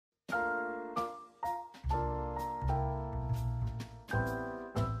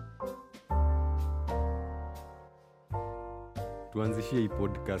tuanzishie hii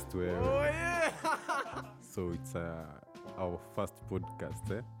podcast wewe. Oh yeah. So it's our first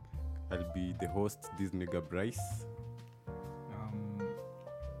podcast. I'll be the host, this nigga Bryce.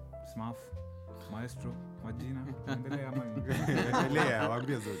 Smurf, maestro, majina, endelea ama endelea,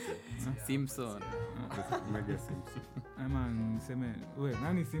 waambie zote. Simpson. Mega Simpson. Ama niseme, wewe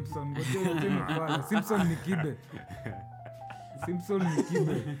nani Simpson? Ngoja kwa Simpson ni kibe. Simpson ni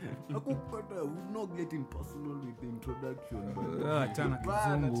kibe. Akupata we not getting personal with the introduction. Achana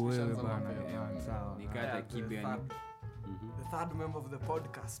kizungu wewe bana. Sawa. Nikata kibe yani. The third member of the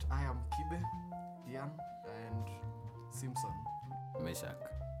podcast, I am Kibe, Ian and Simpson.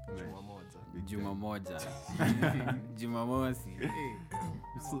 Meshak. Jumamoja. Jumamosi.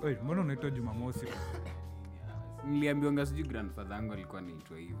 Wewe mbona unaitwa Jumamosi? Niliambiwa sijui grandfather yangu alikuwa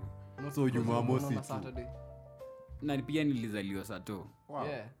anaitwa hivyo. So Jumamosi Saturday. Na pia nilizaliwa Sato. Wow.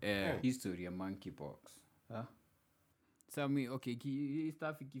 Yeah. History ya monkeypox. Sami East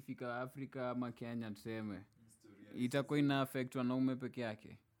Africa ikifika Afrika ama Kenya tuseme. Itakuwa ina affect wanaume peke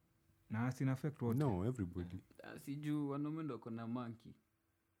yake. Na sina affect wote. No, everybody. Sijui wanaume ndio kuna monkey.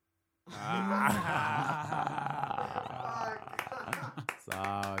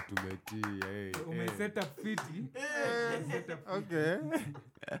 Sawa tumetii. Umeset up fiti. Okay.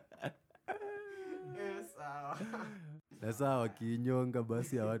 Sawa. Na sawa wakinyonga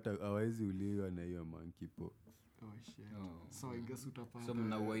basi hawezi uliwa na hiyo monkeypox. Oh shit. So I guess utapata. So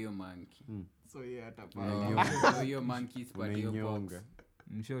mnaua hiyo monkey. So yeah atapata. So hiyo monkey spadio box.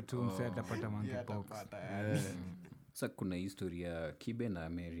 Msho tu mse atapata monkeypox. Sasa kuna historia ya kibe na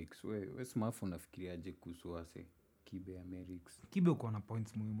Amerix. Wewe Smurf unafikiriaje kuhusu wase kibe Amerix? Kibe uko na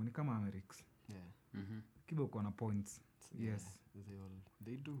points muhimu ni kama Amerix. Yeah. Kibe uko na points. Yeah, yes.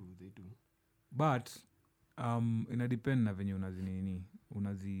 They do. But ina depend na venye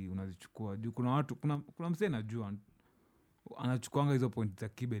unazichukua. Juu kuna watu kuna msee najua anachukuanga hizo point za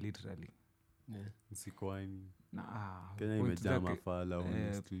kibe literally. Yeah. Msikwani. Kenya imejaa mafala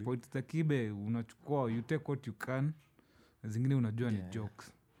honestly. Point za kibe unachukua, you take what you can. Zingine unajua ni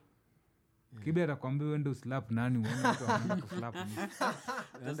jokes. Yeah. Kibe atakwambia uende uslap nani uende mtu kuslap ni.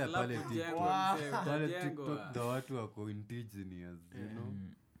 Enda pale TikTok the watu wako indigenous, you know.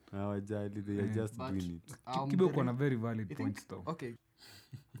 Hawajali, they are just doing it. Kibe uko na very valid points though. Okay.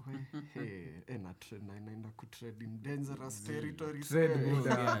 Naenda kutrade in dangerous territories.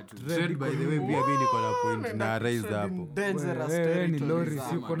 Trade by the way pia mimi niko na point na raise hapo. Dangerous territories. Ni lori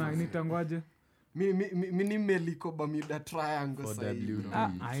si uko na initangwaje? Mimi nimeliko Bermuda Triangle sasa.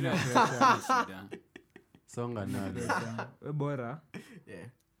 Haina pressure. Songa nalo. Wewe bora. Yeah.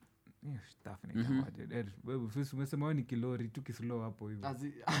 Stuff ni kamaje. Wewe umesema wewe ni kilori tu kislow hapo hivi.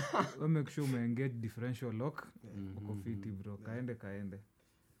 Wewe make sure umeengage differential lock. Uko fit bro. Kaende.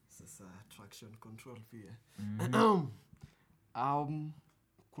 Sasa traction control pia.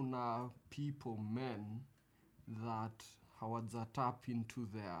 Kuna people men that hawaja tap into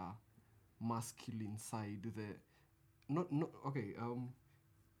their masculine side,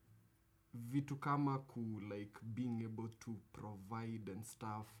 vitu kama like being able to provide and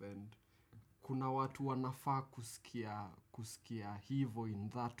stuff, and kuna watu wanafaa kusikia hivyo in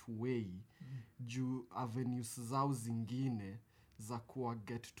that way juu avenues zao zingine za kuwa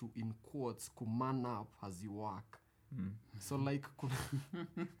get to in quotes kuman up has you work. So like kuna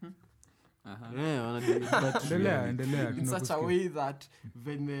endelea in such a way that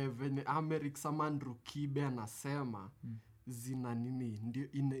when Amerix Amandru Kibe anasema zina nini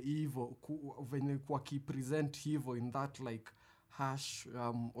ndio in hivyo when kwa present hivyo in that like harsh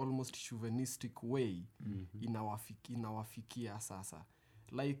almost chauvinistic way inawafikia sasa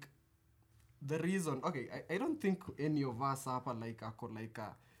like the reason I don't think any of us hapa like ako like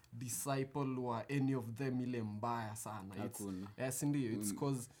a disciple wa any of them ile mbaya sana. Yes ndio it's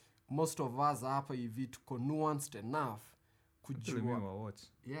cause most of us hapa hivi tuko nuanced enough kujua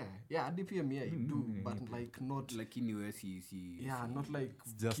hadi pia me I do but like not lakini wewe si not like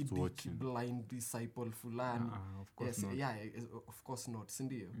just blind disciple fulani. Of course not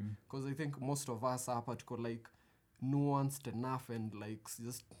ndio because I think most of us hapa tuko like nuanced enough and like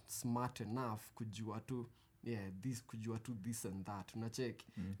just smart enough kujua tu this and that unacheki.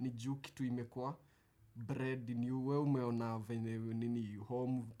 Ni juu kitu imekuwa bred ni wewe umeona venye nini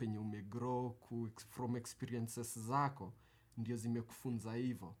home penye umegrow from experiences zako ndio zimekufunza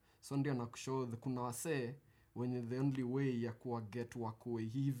hivyo. So ndio nakushow kuna wasee when the only way ya kuwa get wakuwe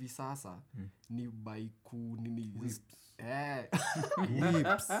hivi sasa ni by nini whips.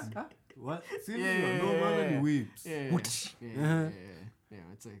 What? Seriously, no matter ni whips. It's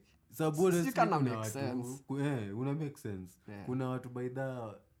like sababu kuna make sense. Una make sense. Kuna watu by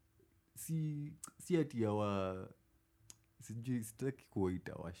the si ati sijui sitaki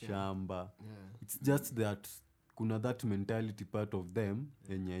kuwaita washamba. It's just that kuna that mentality part of them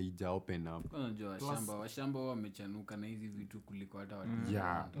yenye haija open up. Unajua washamba wamechanuka na hizi vitu kuliko hata watu.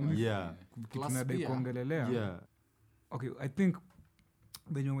 Tunadai kuongelelea. Okay, I think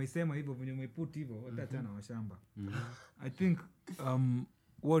venye umesema hivyo, venye umeput hivyo, hata tena washamba. I think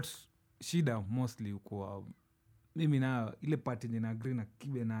what shida mostly kwa mimi na ile part yenye na agree na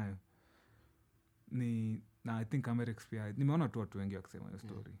Kibe nayo ni na I think Amerix pia nimeona tu watu wengi wakisema hiyo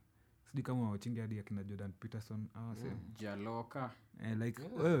story. Sijui kama wachingi hadi akina Jordan Peterson Jaloka like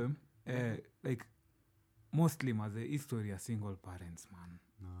like mostly maze history ya single parents man.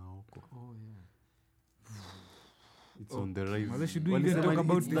 It's on the rise. Maze should we even talk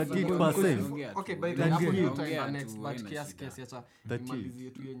about this? 30%. Okay, by the way, next but kiasi acha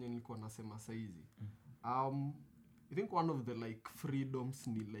nimalizie tu yenye nilikuwa nasema saizi. I think one of the like freedoms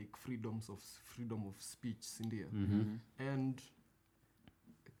ni like freedom of speech ndio. And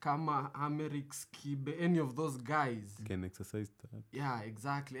kama Amerix, Kibe, any of those guys can exercise that. Yeah,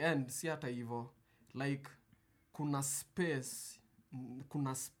 exactly. And si hata hivyo like kuna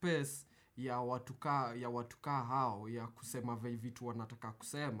space ya watukaa hao ya kusema vitu wanataka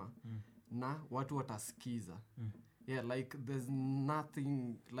kusema na watu watasikiza. Yeah, like there's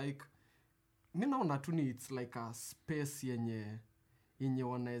nothing like mimi naona tu ni it's like a space yenye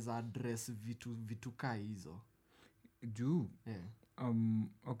wanaweza address vitu kaa hizo juu.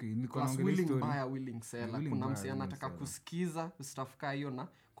 Okay, niko naongelea story willing seller. Kuna mse anataka kusikiza stuff kaa hiyo na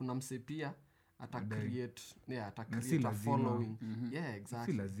kuna mse pia ata create a following. Yeah,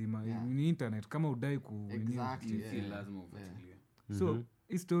 exactly. Si lazima ni internet kama udai ku exactly. Si lazima ufuatilie. So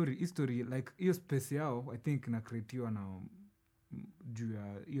history like hiyo space yao I think na creatiwa na juu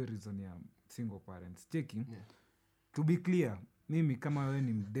ya hiyo reason ya single parents checking. To be clear, mimi kama wewe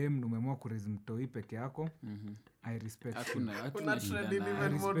ni mdem umeamua kuraise mtoi peke yako, I respect. Hatuna trend in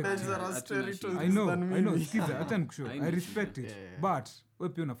even more dangerous territories. I know. Sikiza, hata nikushow. I respect it. But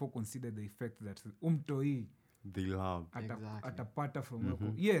wewe pia unafaa consider the effect that umtoi they'll have atapata from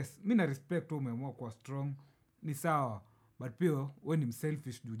wako. Yes, mimi na respect umeamua kuwa strong. Ni sawa. But pia wewe ni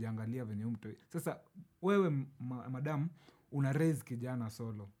selfish juu ujiangalia venye umtoi. Sasa wewe madam una raise kijana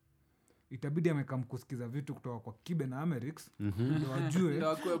solo. Itabidi amekamkusikiza vitu kutoka kwa Kibe na Amerix ndio wajue ndio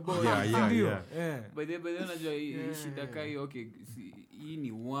akwe boy. By the way unajua shida kai okay hii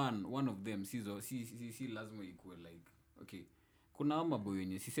ni one of them si lazima ikuwe like okay kuna mambo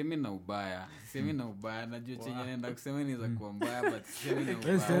yenye sisemi na ubaya najua chenye naenda kusema ni za kuwa mbaya but sisemi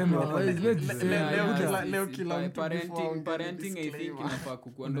na ubaya. Leo kila mtu parenting I think inafaa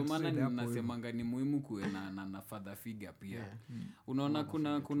kukua ndio maana ninasemanga ni muhimu kuwe na father figure pia. Unaona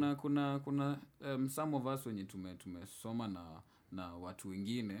kuna some of us wenye tumesoma na watu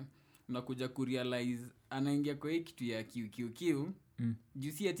wengine unakuja kurealize anaingia kwa hii kitu ya QQQ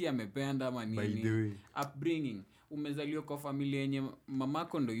juu si ati amependa ama nini upbringing. Umezaliwa kwa familia yenye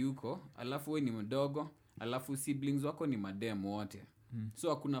mamako ndo yuko alafu wewe ni mdogo alafu siblings wako ni madem wote so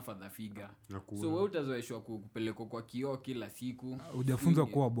hakuna father figure. So wewe utazoeshwa kupelekwa kwa kioo kila siku. Hujafunzwa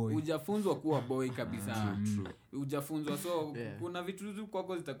kuwa boy kabisa. Hujafunzwa so kuna vitu tu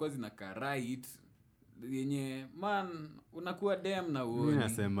kwako zitakuwa zinakaa right yenye man unakuwa dem na uoni.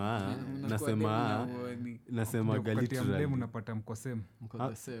 Nasema galitral dem unapata mkosem.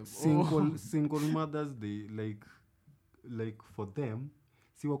 Single mothers they like for them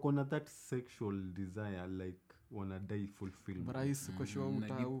si wako na that sexual desire like wanna die fulfilled. Bryce kwa show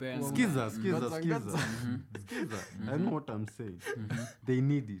skiza I know what I'm saying. They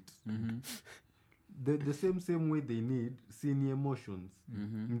need it. The same way they need seeing emotions.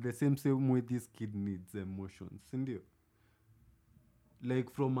 The same way this kid needs emotions. Ndio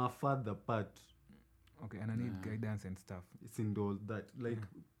like from a father part. Okay, and I need guidance and stuff. It's in all that like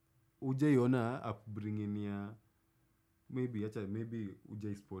ujaiona upbringing ya maybe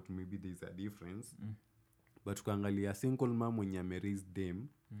ujai sport maybe there's a difference. But ukaangalia single mom mwenye ameraise them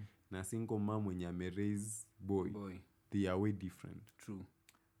na single mom mwenye ameraise boy they are way different. True.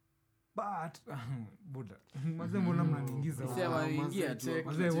 But buda maze mbona mnaningiza maze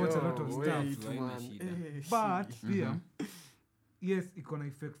watch a lot of stuff but pia yes iko na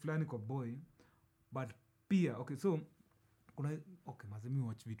effect fulani kwa boy but pia okay so kuna maze mimi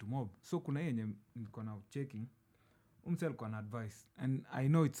watch vitu mob so kuna yenye niko na checking umsel kwa advice and I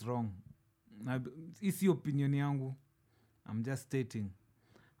know it's wrong. Isi opinion yangu, I'm just stating.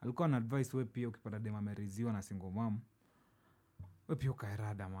 Alikuwa na advice wewe pia ukipata dem ameriziwa na single mom wewe pia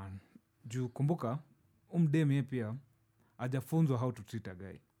ukairada man juu kumbuka dem yeye pia hajafunzwa how to treat a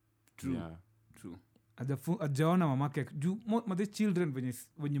guy. True. ajaona mamake juu the children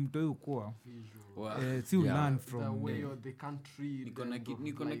wenye mtoi ukua si learn from the way they can't read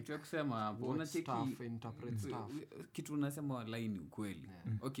niko na kitu kusema hapo unacheki kitu unasema line ukweli.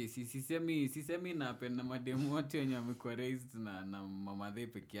 Okay, sisemi napenda mademu wote wenye wamekuwa raised na mama they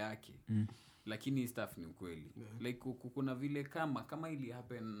peke yake. Lakini stuff ni ukweli. Like kuna vile kama ili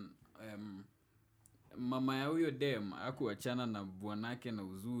happen mama ya huyo dem hakuachana na bwanake na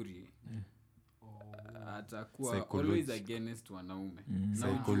uzuri. Atakuwa always against wanaume.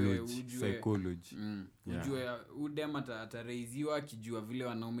 Psychology. Ujue udem atareiziwa akijua vile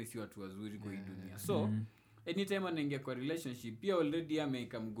wanaume si watu wazuri kwa hii dunia. So anytime anaingia kwa relationship pia already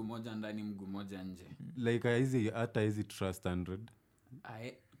ameweka mguu moja ndani mguu moja nje. Like hata hizi trust 100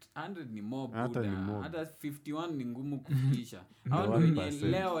 ni mob hata 51 ni ngumu kufikisha. Au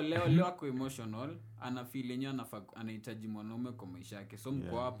leo ako emotional, ana feel yenyewe anahitaji mwanaume kwa maisha yake. So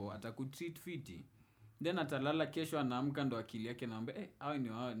mko hapo atakutreat fiti. Then atalala kesho anaamka ndo akili yake naomba hao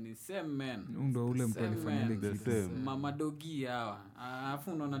ni same man. Ndo ule mtu alifanya mama dogi hawa.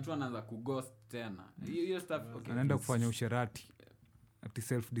 Alafu unaona tu anaanza kughost tena. Hiyo stuff anaenda kufanya usherati. Ati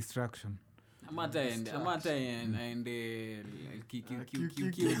self destruction. Amata aende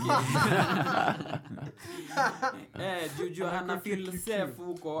juju ana feel safe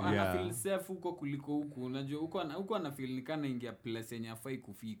huko kuliko huko. Unajua huko ana feel ni kana ingia place yenye afai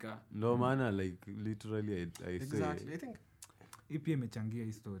kufika. No maana like literally I exactly. say I think ipi imechangia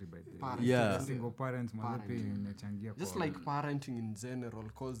hii story by the way. Single parents mazepe imechangia just like parenting in general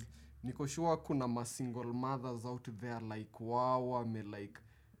cause niko sure kuna ma single mothers out there like wame like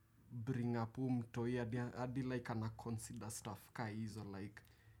bring up mtoi hadi like ana consider stuff ka hizo like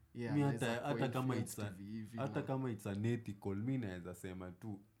hata kama it's unethical mimi naweza sema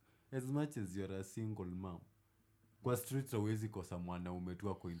tu as much as you're a single mom kwa street hauwezi kosa mwanaume tu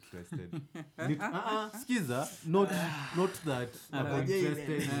ako interested. Skiza not that ako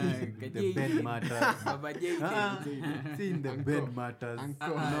interested in the bed matters. See in the bed matters.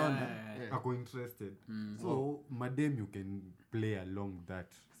 Ako interested. So madam you can play along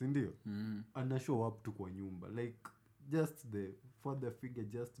that. Sindio? Ana show up tu kwa nyumba. Like just the father figure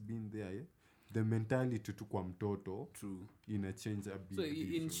just being there. The mentality tu kwa mtoto ina change a bit. So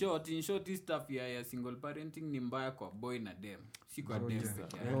in short this stuff ya single parenting ni mbaya kwa boy na dem. Si kwa dem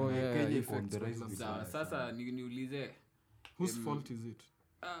pekee. Sasa niulize whose fault is it?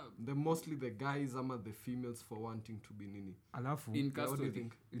 The mostly the guys ama the females for wanting to be nini. Alafu in custody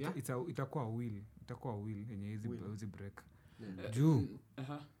itakuwa will yenye hizi break. Juu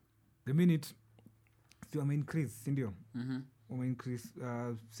the minute to increase ndio. Increase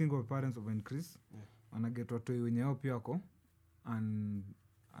single parents of increase wanaget watoi wenye wao pia wako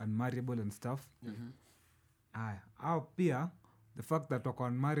unmarriable and stuff. Au pia the fact that wako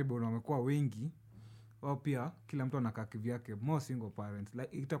unmarriable na wamekuwa wengi wao pia kila mtu anakaa kivyake more single parents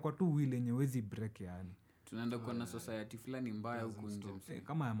like itakuwa tu will yenye wezi break yani tunaenda kuwa na society fulani mbaya huku nje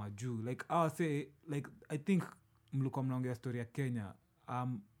kama ya majuu like say like I think mlikuwa mnaongea story ya Kenya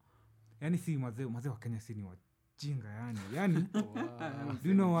yani si mazee wa Kenya si ni jinga yani do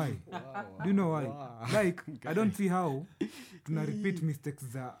you know why like I don't see how tuna repeat mistakes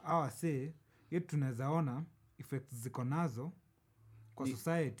za say yet tunaweza ona effects ziko nazo kwa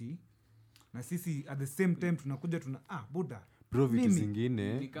society na sisi at the same time tunakuja buda bro vitu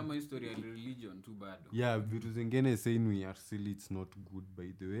zingine ni kama history ya religion tu bado vitu zingine saying we are silly it's not good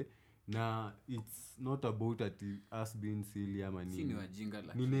by the way na it's not about us being silly ama nini. Sini wajinga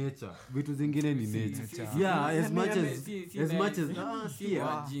lakini. Ni nature. Vitu zingine ni nature. Yeah, as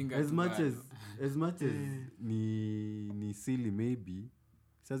much as ni silly maybe.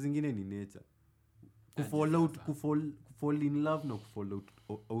 Saa zingine ni nature. Kufall in love na kufall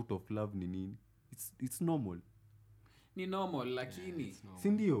out of love ni nini? It's normal. Ni normal lakini. Si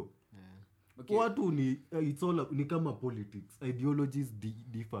ndio? Okay. Watu ni it's all ni kama politics. Ideologies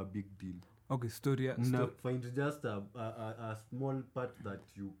differ a big deal. Okay, story find just a small part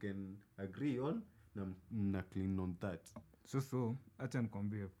that you can agree on na clean on that. So acha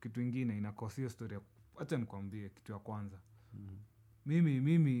nikwambie kitu kingine inakosia story. Acha nikwambie kitu ya kwanza.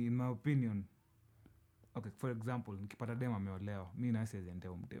 Mimi in my opinion okay, for example nikipata dem ameolewa mimi na siwezi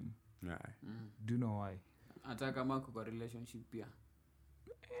endea mdem. Do you know why? Hata kama kwa relationship pia.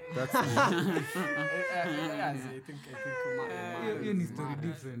 That's I think hiyo ni story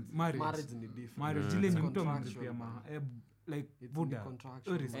different. Marriage ni different. Marriage ile ni mtu mripia like buda.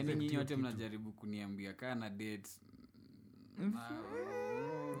 Yaani nyinyi wote mnajaribu kuniambia kana date.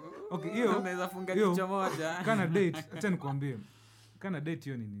 Okay, hiyo unaweza funga kichwa moja. Kana date, acha nikwambie. Kana date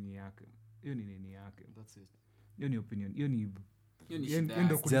hiyo ni nini yake. That's it. Hiyo ni opinion. Hiyo ni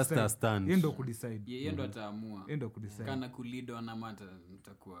just a stand. Yendo kudecide. Yendo ataamua. Yendo kudecide. Kana kulido na mata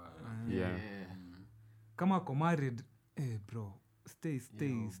mtakuwa. Kama ko married, bro, stay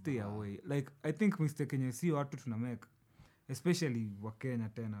away. Like I think mistake yenye si watu tuna make, especially wa Kenya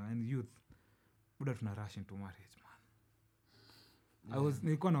tena and youth, buda tuna rush into marriage, man.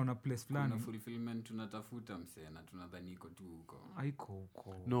 Nilikuwa naona place fulani. Kuna fulfillment tunatafuta msee na tunadhani iko tu huko. Haiko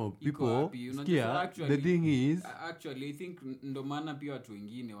huko. No, people skia, the thing is actually I think ndo maana pia watu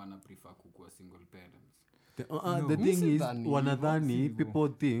wengine wana prefer kukuwa single parents. The thing is wanadhani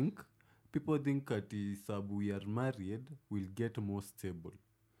people think ati sababu we are married will get more stable,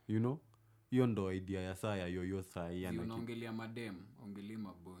 you know. Hiyo ndo idea ya saa ya yoyo saa hii. Unaongelea madem, ongelea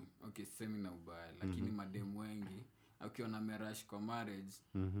maboy. Okay, semi na ubaya, lakini madem wengi ukiona merash kwa marriage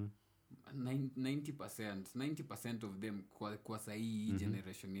 90% of them kwa saa hii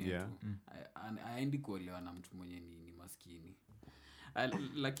generation yetu aendi kuolewa na mtu mwenye ni maskini.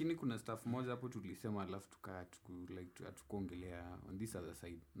 Lakini kuna stuff moja hapo tulisema alafu tukuongelea on this other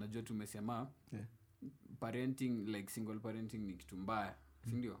side. Najua tumesema parenting, like single parenting ni kitu mbaya,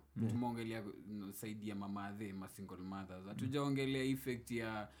 si ndio? Tumeongelea side ya mamadhe, ma single mothers. Hatujaongelea effect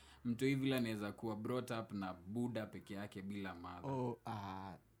ya mtu hivi la anaweza kuwa brought up na buda peke yake bila mother.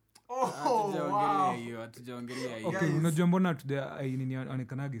 Hatujaongelea hiyo. Okay, unajua mbona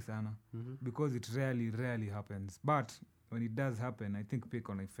onekanaga sana? Because it rarely happens. But when it does happen, I think pick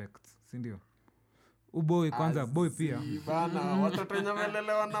on effects, si ndio? Uboy kwanza, boy pia bana watoto wenye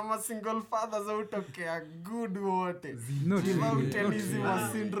wamelelewa na ma single fathers utokea good wote. Utenizi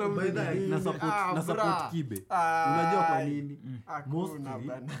wa syndrome na support kibe. Unajua kwa nini? Mostly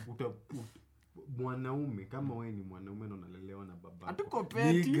mwanaume kama wewe ni mwanaume na unalelewa na baba. Hatuko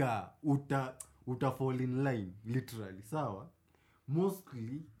peti. Niga uta fall in line literally, sawa?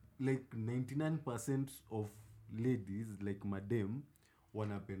 Mostly like 99% of ladies like madam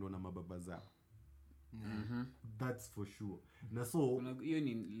wanapendwa na mababa zao. That's for sure. Na so hiyo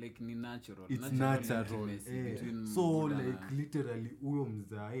ni like ni natural. It's natural. So like literally huyo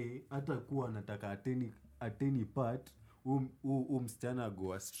mzae hata kuwa anataka ateni part msichana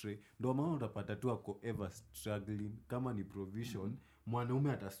go astray. Ndio maana utapata tu ako ever struggling. Kama ni provision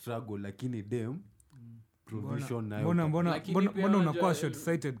mwanaume ata struggle, lakini dem provision nayo. Mbona unakuwa short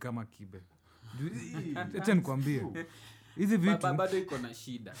sighted kama kibe? Acha nikwambie. Hizi vitu bado iko na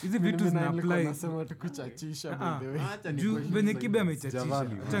shida. Hizi vitu zina apply. Nasema tukuchachisha by the way. Juu venye kibe amechachisha.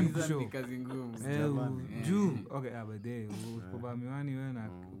 Acha nikushow. Kazi ngumu. Juu okay, by the way, kwa miwani wewe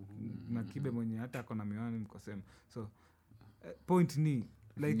na kibe mwenye hata ako na miwani mko same. So point ni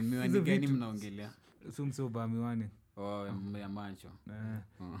like miwani gani mnaongelea? So ba miwani. Ya macho.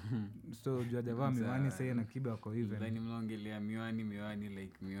 So juu ajavaa miwani sasa na kibe wako even. Ndani mnaongelea miwani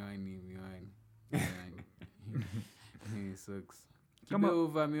like miwani. Sucks. Kama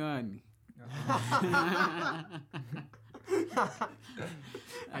uva miwani.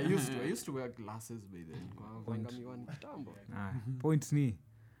 I used to wear glasses by then. Kwa miwani kitambo. Point ni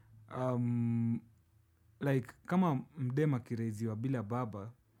like kama mdema kireziwa bila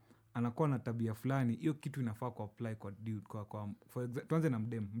baba anakuwa na tabia fulani, hiyo kitu inafaa ku apply kwa dude kwa for example tuanze na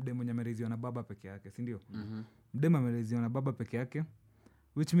mdem mwenye amereziwa na baba peke yake, si ndio? Mdem amereziwa na baba peke yake,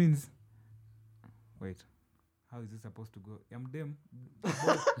 which means wait, how is this supposed to go? Mdem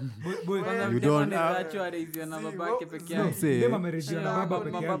boy you don't actually na babake peke yake. Mdem amereziwa na baba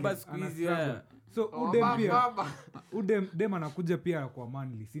peke yake. Baba squeeze So udem pia udem anakuja pia kwa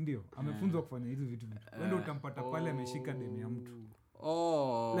manly, si ndio? Amefunzwa kufanya hizo vitu. Wewe utampata pale ameshika demu ya mtu.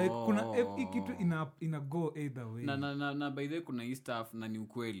 Like kuna hii kitu ina go either way. Na by the way kuna hii stuff na ni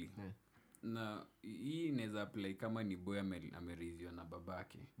ukweli. Na hii inaweza apply kama ni boy ameriziwa na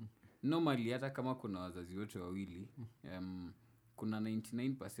babake. Normally hata kama kuna wazazi wote wawili, kuna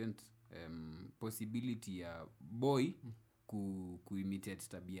 99% possibility ya boy kuimitate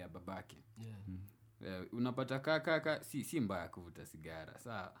tabia babake. Unapata kaka si mbaya kuvuta sigara,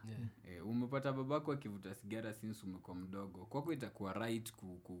 sawa? Umepata babako akivuta sigara since umekuwa mdogo, kwako itakuwa right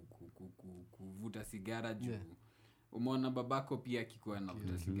kuvuta sigara juu umeona babako pia akikuwa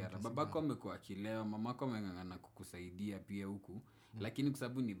anavuta sigara. Babako amekuwa akilewa, mamako ameng'ang'ana kukusaidia pia huku, lakini kwa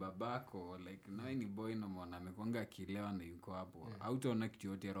sababu ni babako, like nawe ni boy na mwana amekuanga akilewa na yuko hapo, hautaona kitu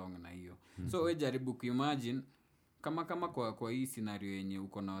yote wrong na hiyo. So wewe jaribu kuimagine kama kwa hii scenario yenye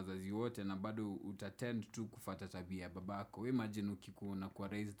uko na wazazi wote na bado utatend tu kufuata tabia ya babako. Wewe imagine ukikuwa kwa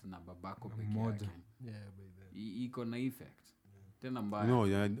raised na babako peke yake. Iko na effect. Tena mbaya. No,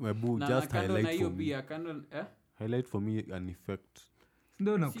 just highlight for me. Highlight for me an effect.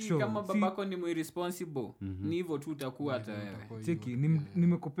 Ndio nakushow. Kama babako ni irresponsible, ni hivyo tu utakuwa hata wewe. Cheki,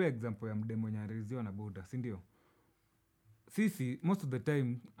 nimekupea example ya mdemo mwenye aliziwa na buda, si ndio? sisi most of the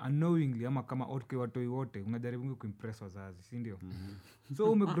time unknowingly ama kama watoi wote unajaribu kuimpress wazazi si ndio?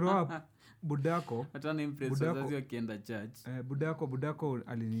 So umegrow up budako wakienda church budako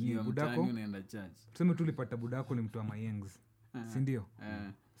alinini budako unaenda church tuseme tu ulipata budako ni mtu wa mayengs si ndio?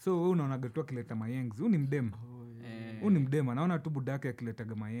 So wewe unaonaga tu akileta mayengs huu ni mdem huu ni mdema naona tu budake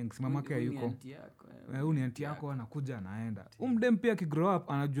akiletaga mayengs mamake hayuko huu ni anti yako anakuja anaenda huu mdem pia akigrow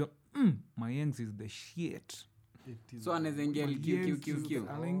up anajua mayengs is the shit so anaingia LQQQ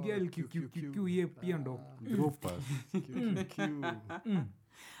anaingia LQQQ ye pia ndo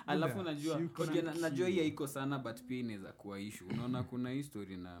alafu najua hii haiko sana but pia inaweza kuwa issue. Unaona kuna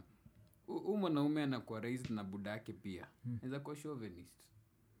history na mwanaume anakuwa raised na budake pia inaweza kuwa chauvinist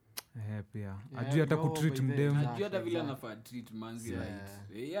pia ajui hata kutreat mdem ajui hata vile anafaa treat manzi right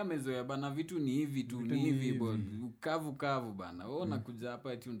yeye amezoea bana vitu ni hivi tu ni hivi bon kavu bana wewe unakuja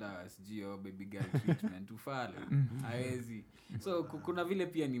hapa ati unda sijio baby girl treatment ufale haezi so kuna vile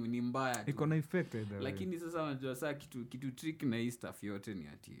pia ni mbaya iko na effect lakini sasa unajua saa kitu trick na hii stuff yote ni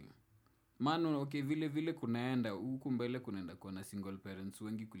ati maana okay vile kunaenda huku mbele kunaenda kuwa na single parents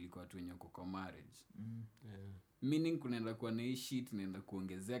wengi kuliko watu wenye kwa marriage meaning kunaenda kuwa na hii shit naenda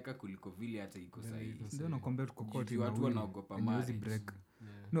kuongezeka kuliko vile hata iko sahihi ndio nakwambia tuko koti watu wanaogopa marriage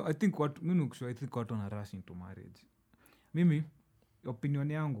no I think watu wana rush into marriage. Mimi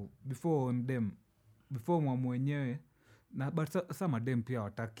opinion yangu before mwa mwenyewe na but sasa madem pia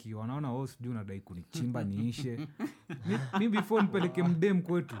wataki wanaona wao sijui unadai kunichimba niishe mi before nipeleke mdem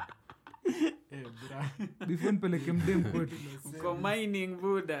kwetu before nipeleke mdem kwetu uko mining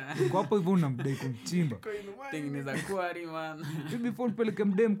buda kwa hapo hivyo unamdai kumchimba tengeneza kwari man before nipeleke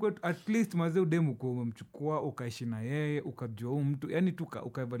mdem kwetu at least mazee udem uko umemchukua ukaishi na yeye ukajua huyu mtu yani tu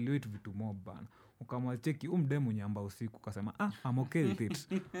ukaevaluate vitu mob bana ukamwacheki mdemu nyamba usiku ukasema I'm okay with it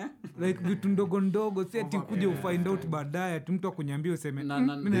like vitu ndogo si ati kuja ufind out baadaye ati mtu akunyambia useme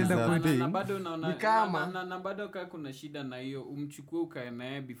mimi naenda kwenda na bado unaona na bado kama kuna shida na hiyo umchukue ukae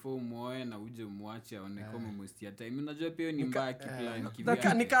naye before umuoe na uje umwache aone kama umestia time unajua pia ni mbaya kiplan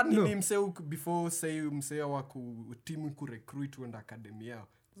kivya ni mseu before say mseu wa timu ku recruit wenda academy yao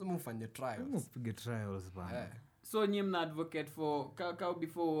lazima ufanye trials bana so nyie mna advocate for kaka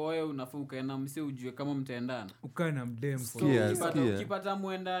before wewe unafaa ukaena mse ujue kama mtaendana ukae na mdem ukipata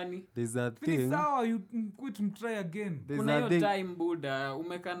muendani there's a thing sawa you quit try again kuna hiyo time buda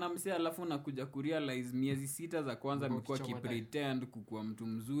umekana mse alafu unakuja kurealize miezi 6 za kwanza amekuwa kipretend kukua mtu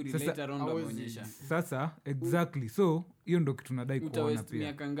mzuri later on anaonyesha sasa exactly so hiyo ndo kitu nadai kuona pia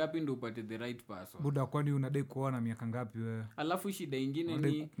miaka ngapi ndo upate the right person buda kwani unadai kuona miaka ngapi wewe alafu shida ingine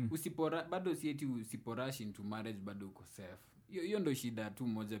ni bado si eti usiporush into marriage bado uko safe hiyo ndo shida tu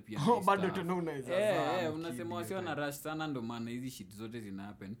moja pia bado tena unaweza unasema wasio na rush sana ndo maana hizi shit zote zina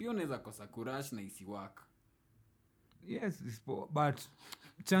happen pia unaweza kosa kurush na isiwaka yes but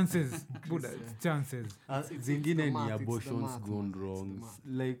chances buda chances zingine ni abortions gone wrong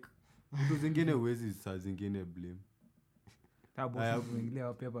like vitu zingine uwezi saa zingine blame kuingilia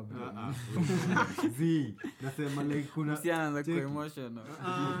wapi hapa nasema like kuna usianza ku emotional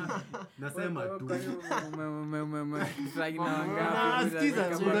nasema tu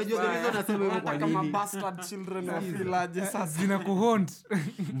sikiza unajua the reason nasema hivyo kwa kama bastard children of village sasa zina kuhaunt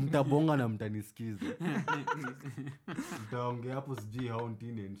mtabonga na mtanisikiza mtaongea hapo sijui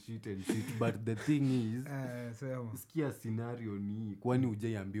haunting and shit but the thing is sikia scenario ni kwani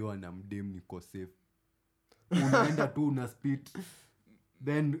hujaiambiwa na mdem niko safe unaenda tu una spit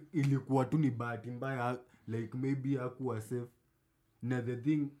then ilikuwa tu ni bahati mbaya like maybe hakuwa safe na the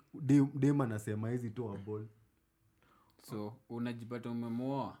thing dem anasema hizi toa ball so unajipata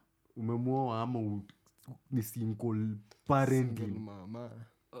umemuoa ama ni single parenting mama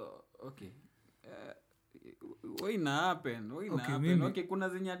okay ina happen okay kuna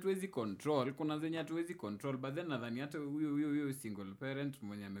zenye hatuwezi control but then nadhani hata huyo single parent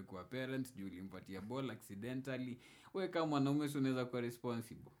mwenye amekuwa parent juu ulimpatia ball accidentally wewe kama mwanaume unaweza kuwa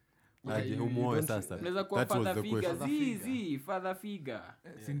responsible umuoe sasa unaweza kuwa father figure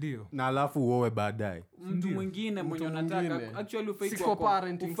si ndio na alafu uoe baadaye mtu mwingine mwenye unataka actually ufai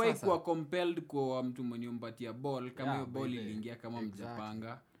kuwa compelled kwa mtu mwenye umpatia ball kama hiyo ball iliingia kama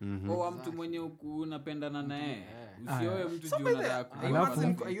mjapanga au mtu mwenye unapendana naye usioe mtu juu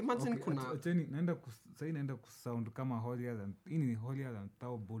unataka imagine kuna naenda kusound kama holier than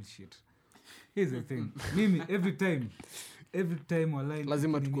thou bullshit. Here's the thing mimi every time walai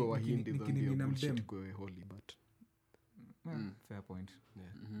lazima tukue wahindi ndio bullshit kwa holy but fair point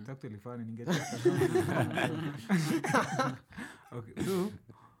it's actually funny ningetaka okay so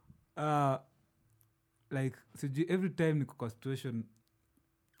like every time niko kwa situation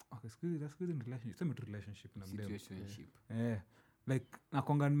okay squeeze in relationship sema tu relationship na mdem situationship like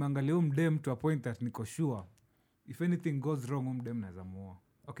nakonga nimeangalia huyu mdem to a point that niko sure if anything goes wrong huyu mdem naweza muoa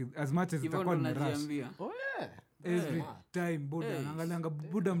okay as much as itakuwa ni rush every time buda naangalianga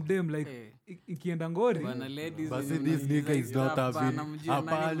buda mdem like ikienda ngori bana ladies but this nigga is not having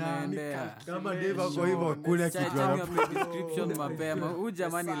hapana kama deva kwa hivyo kuna kitu hapo description mapema huyu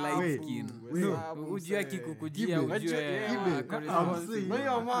jamani light skin ujue kikukujia ujue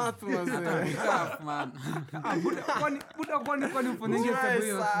hiyo math man buda kwani mfanyenge sababu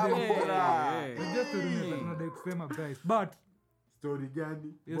hiyo just remember tunadai kusema guys but story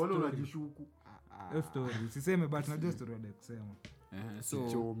gani mbona unajishuku story siseme but najua story wadai kusema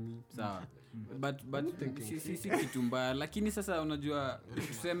so sawa but si kitu mbaya lakini sasa unajua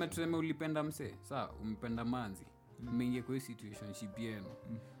tuseme ulipenda mse sawa umpenda manzi umeingia kwa situationship yenu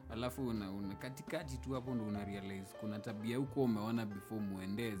alafu una katikati tu hapo ndo una realize kuna tabia huko umeona before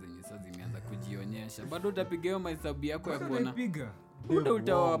muende zenye sasa zimeanza kujionyesha bado utapiga hiyo mahesabu yako ya kuona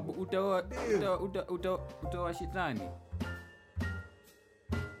utawa shetani